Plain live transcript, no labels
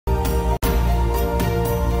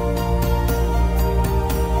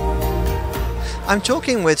I'm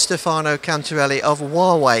talking with Stefano Cantarelli of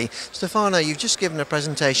Huawei. Stefano, you've just given a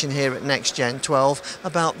presentation here at NextGen 12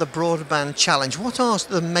 about the broadband challenge. What are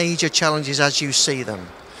the major challenges as you see them?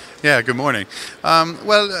 Yeah, good morning.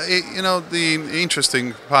 The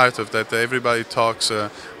interesting part of that, everybody talks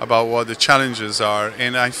about what the challenges are,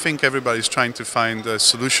 and I think everybody's trying to find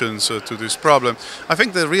solutions to this problem. I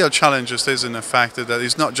think the real challenge is in the fact that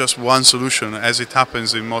it's not just one solution, as it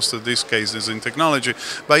happens in most of these cases in technology,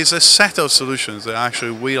 but it's a set of solutions that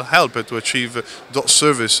actually will help to achieve those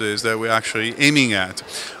services that we're actually aiming at.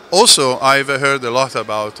 Also, I've heard a lot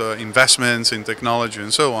about investments in technology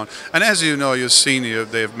and so on. And as you know, you've seen,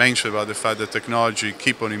 they've mentioned about the fact that technology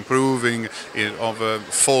keep on improving of a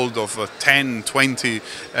fold of 10, 20,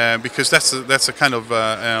 because that's a kind of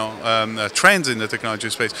trend in the technology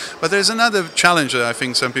space. But there's another challenge that I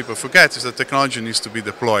think some people forget, is that technology needs to be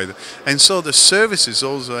deployed. And so the service is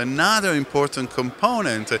also another important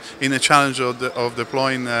component in the challenge of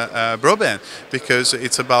deploying broadband, because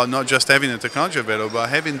it's about not just having the technology available, but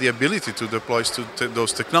having the ability to deploy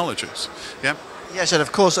those technologies. Yeah. Yes, and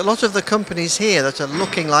of course a lot of the companies here that are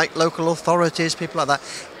looking like local authorities, people like that,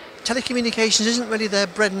 telecommunications isn't really their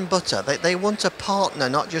bread and butter. They want a partner,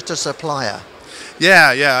 not just a supplier.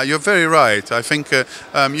 Yeah, you're very right. I think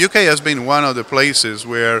UK has been one of the places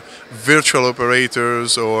where virtual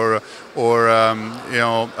operators or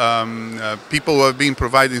people who have been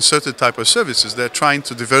providing certain type of services, they're trying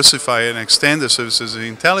to diversify and extend the services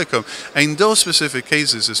in telecom. And in those specific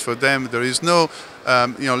cases, for them, there is no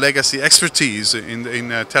legacy expertise in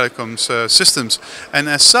telecom systems, and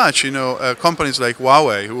as such, companies like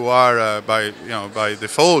Huawei, who are by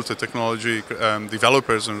default technology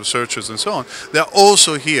developers and researchers and so on, they're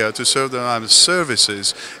also here to serve them as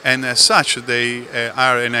services, and as such, they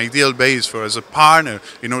are an ideal base for as a partner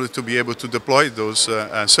in order to be able to deploy those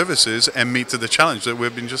services and meet the challenge that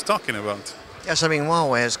we've been just talking about. Yes, I mean,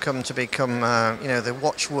 Huawei has come to become, the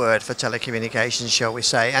watchword for telecommunications, shall we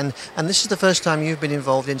say, and this is the first time you've been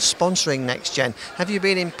involved in sponsoring NextGen. Have you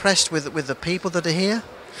been impressed with the people that are here?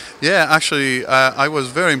 Yeah, actually, I was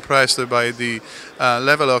very impressed by the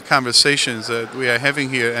level of conversations that we are having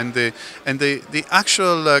here, and the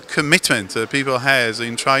actual commitment people has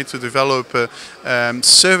in trying to develop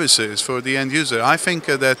services for the end user. I think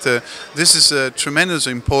that this is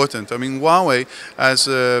tremendously important. I mean, Huawei has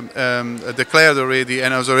declared already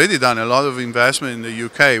and has already done a lot of investment in the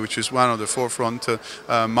UK, which is one of the forefront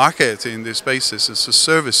market in these spaces and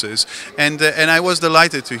services. And I was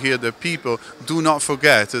delighted to hear that people do not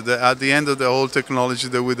forget that at the end of the whole technology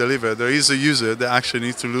that we deliver, there is a user that actually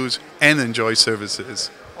needs to use and enjoy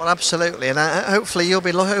services. Well, absolutely, and hopefully you'll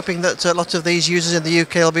be hoping that a lot of these users in the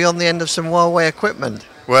UK will be on the end of some Huawei equipment.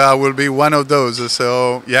 Well, I will be one of those,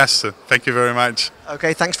 so yes, thank you very much.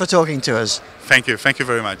 Okay, thanks for talking to us. Thank you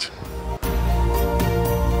very much.